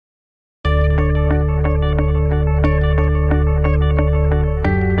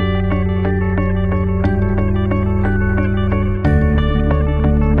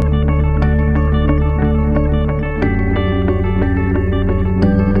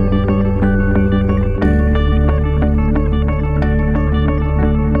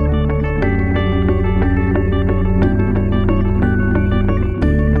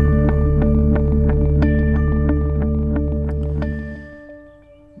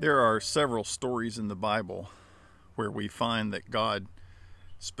There are several stories in the Bible where we find that God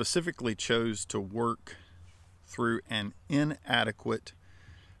specifically chose to work through an inadequate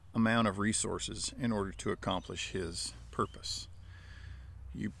amount of resources in order to accomplish his purpose.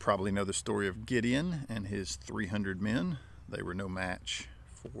 You probably know the story of Gideon and his 300 men. They were no match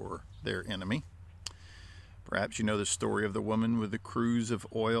for their enemy. Perhaps you know the story of the woman with the cruse of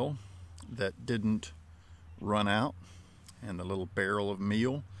oil that didn't run out, and the little barrel of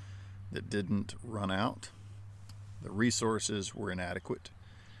meal that didn't run out. The resources were inadequate,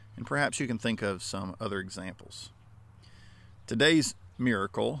 and perhaps you can think of some other examples. Today's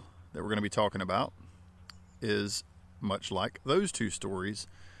miracle that we're going to be talking about is much like those two stories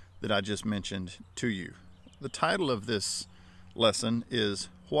that I just mentioned to you. The title of this lesson is,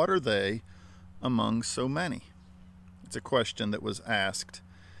 "What are they among so many?" It's a question that was asked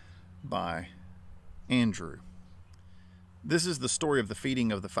by Andrew. This is the story of the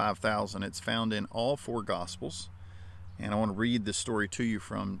feeding of the 5,000. It's found in all four Gospels. And I want to read this story to you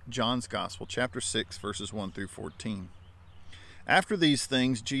from John's Gospel, chapter 6, verses 1 through 14. After these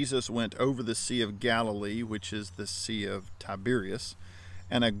things, Jesus went over the Sea of Galilee, which is the Sea of Tiberias,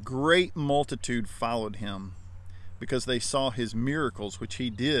 and a great multitude followed him, because they saw his miracles which he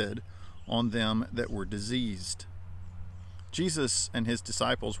did on them that were diseased. Jesus and his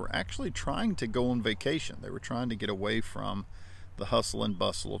disciples were actually trying to go on vacation. They were trying to get away from the hustle and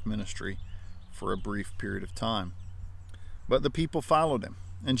bustle of ministry for a brief period of time. But the people followed him.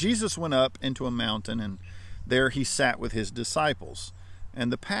 And Jesus went up into a mountain, and there he sat with his disciples. And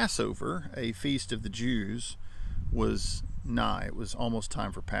the Passover, a feast of the Jews, was nigh. It was almost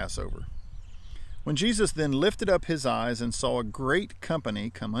time for Passover. When Jesus then lifted up his eyes and saw a great company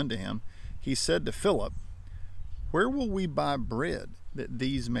come unto him, he said to Philip, "Where will we buy bread that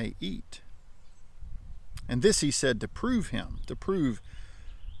these may eat?" And this he said to prove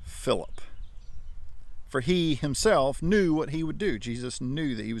Philip. For he himself knew what he would do. Jesus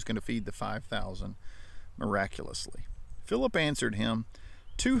knew that he was going to feed the 5,000 miraculously. Philip answered him,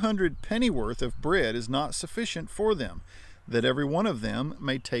 200 pennyworth of bread is not sufficient for them, that every one of them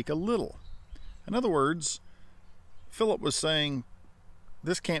may take a little. In other words, Philip was saying,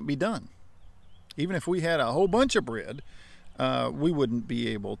 this can't be done. Even if we had a whole bunch of bread, we wouldn't be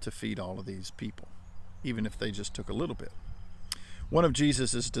able to feed all of these people, even if they just took a little bit. One of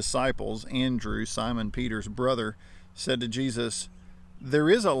Jesus' disciples, Andrew, Simon Peter's brother, said to Jesus, "There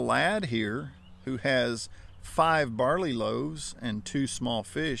is a lad here who has 5 barley loaves and 2 small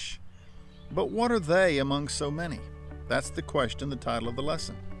fish, but what are they among so many?" That's the question, the title of the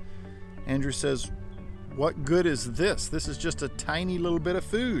lesson. Andrew says, what good is this? This is just a tiny little bit of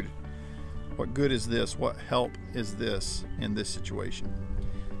food. What good is this? What help is this in this situation?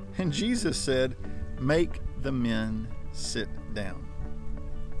 And Jesus said, make the men sit down.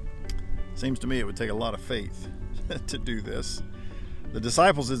 Seems to me it would take a lot of faith to do this. The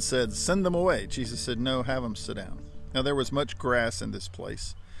disciples had said, send them away. Jesus said, no, have them sit down. Now there was much grass in this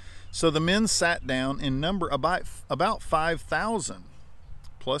place. So the men sat down in number about 5,000,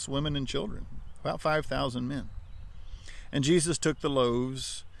 plus women and children, about 5,000 men. And Jesus took the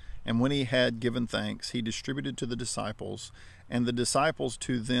loaves, and when he had given thanks, he distributed to the disciples, and the disciples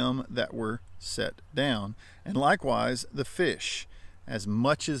to them that were set down, and likewise the fish, as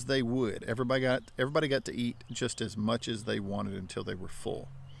much as they would. Everybody got to eat just as much as they wanted until they were full.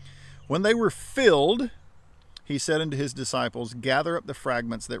 When they were filled, he said unto his disciples, gather up the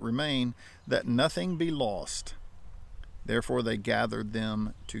fragments that remain, that nothing be lost. Therefore they gathered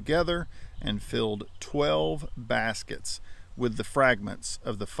them together and filled 12 baskets with the fragments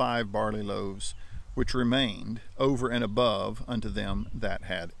of the 5 barley loaves, which remained over and above unto them that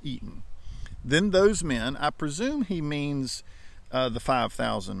had eaten. Then those men, I presume he means the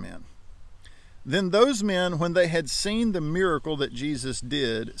 5,000 men. Then those men, when they had seen the miracle that Jesus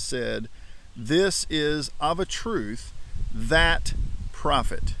did, said, this is of a truth that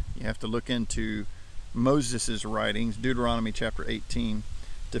prophet. You have to look into Moses' writings, Deuteronomy chapter 18,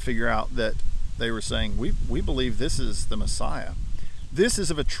 to figure out that they were saying, we believe this is the Messiah. This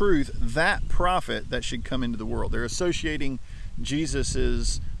is of a truth that prophet that should come into the world. They're associating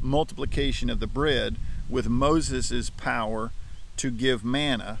Jesus's multiplication of the bread with Moses' power to give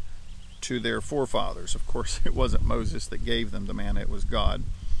manna to their forefathers. Of course, it wasn't Moses that gave them the manna, it was God.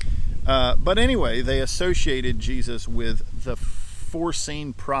 But anyway, they associated Jesus with the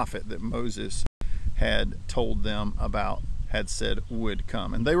foreseen prophet that Moses had told them about, had said would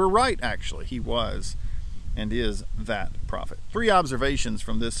come. And they were right, actually. He was and is that prophet. 3 observations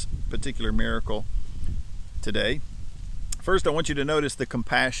from this particular miracle today. First, I want you to notice the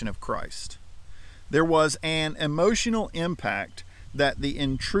compassion of Christ. There was an emotional impact that the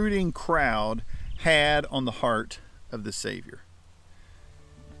intruding crowd had on the heart of the Savior.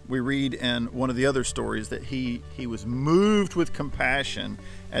 We read in one of the other stories that he was moved with compassion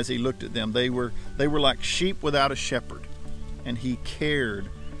as he looked at them. They were like sheep without a shepherd, and he cared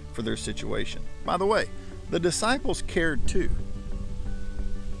for their situation. By the way, the disciples cared too.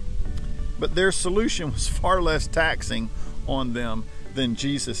 But their solution was far less taxing on them than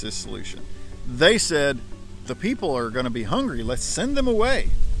Jesus' solution. They said, the people are going to be hungry. Let's send them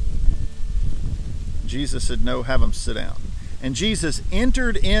away. Jesus said, no, have them sit down. And Jesus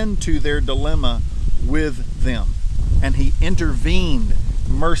entered into their dilemma with them. And he intervened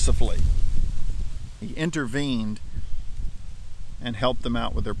mercifully. He intervened and helped them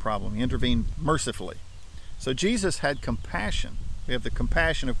out with their problem. He intervened mercifully. So Jesus had compassion. We have the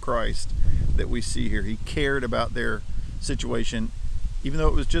compassion of Christ that we see here. He cared about their situation. Even though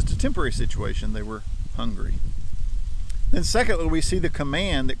it was just a temporary situation, they were hungry. Then secondly, we see the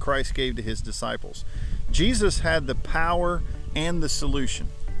command that Christ gave to his disciples. Jesus had the power and the solution,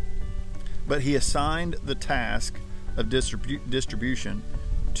 but he assigned the task of distribution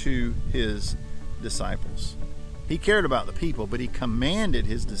to his disciples. He cared about the people, but he commanded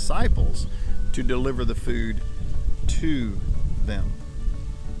his disciples to deliver the food to them.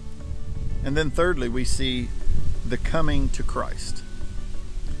 And then thirdly, we see the coming to Christ.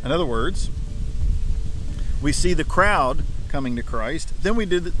 In other words, we see the crowd coming to Christ. Then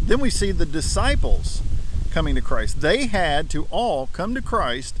we see the disciples coming to Christ. They had to all come to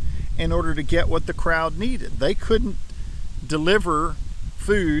Christ in order to get what the crowd needed. They couldn't deliver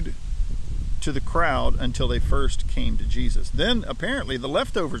food to the crowd until they first came to Jesus. Then apparently the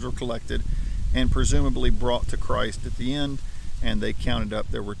leftovers were collected and presumably brought to Christ at the end, and they counted up.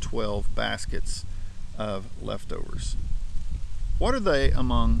 There were 12 baskets of leftovers. What are they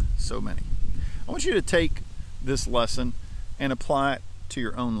among so many? I want you to take this lesson and apply it to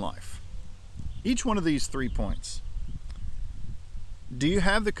your own life. Each one of these 3 points. Do you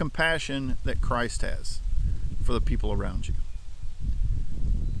have the compassion that Christ has for the people around you?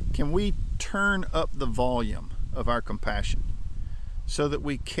 Can we turn up the volume of our compassion so that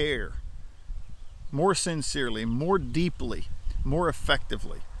we care more sincerely, more deeply, more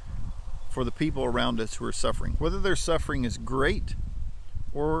effectively for the people around us who are suffering, whether their suffering is great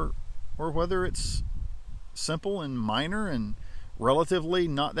or whether it's simple and minor and relatively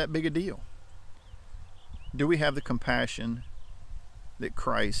not that big a deal? Do we have the compassion that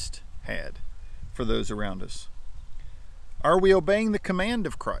Christ had for those around us? Are we obeying the command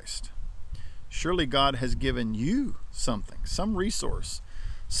of Christ? Surely God has given you something, some resource,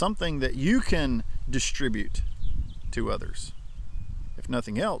 something that you can distribute to others. If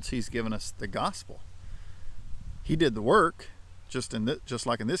nothing else, he's given us the gospel. He did the work, just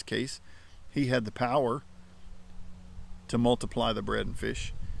like in this case. He had the power to multiply the bread and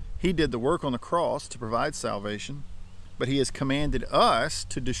fish. He did the work on the cross to provide salvation, but he has commanded us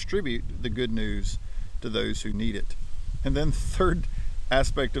to distribute the good news to those who need it. And then the third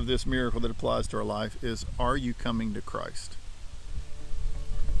aspect of this miracle that applies to our life is, are you coming to Christ?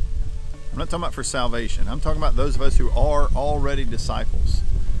 I'm not talking about for salvation. I'm talking about those of us who are already disciples.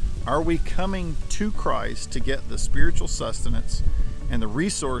 Are we coming to Christ to get the spiritual sustenance and the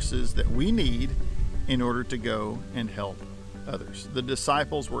resources that we need in order to go and help others? The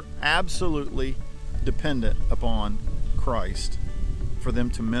disciples were absolutely dependent upon Christ for them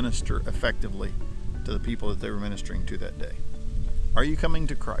to minister effectively to the people that they were ministering to that day. Are you coming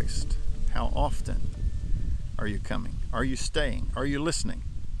to Christ? How often are you coming? Are you staying? Are you listening?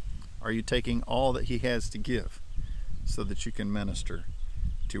 Are you taking all that he has to give so that you can minister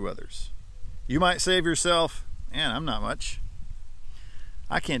to others? You might say of yourself, man, I'm not much.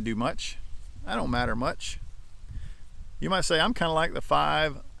 I can't do much. I don't matter much. You might say, I'm kind of like the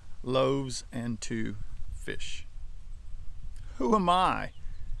 5 loaves and 2 fish. Who am I?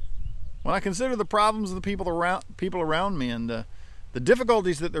 When I consider the problems of the people around me and the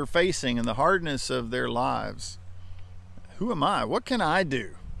difficulties that they're facing and the hardness of their lives, who am I? What can I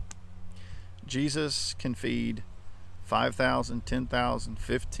do? Jesus can feed 5,000, 10,000,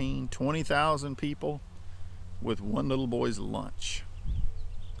 15, 20,000 people with one little boy's lunch.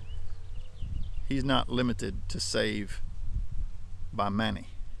 He's not limited to save by many.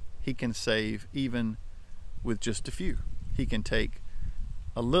 He can save even with just a few. He can take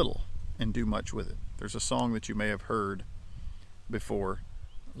a little and do much with it. There's a song that you may have heard before,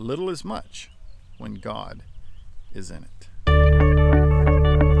 little is much when God is in it.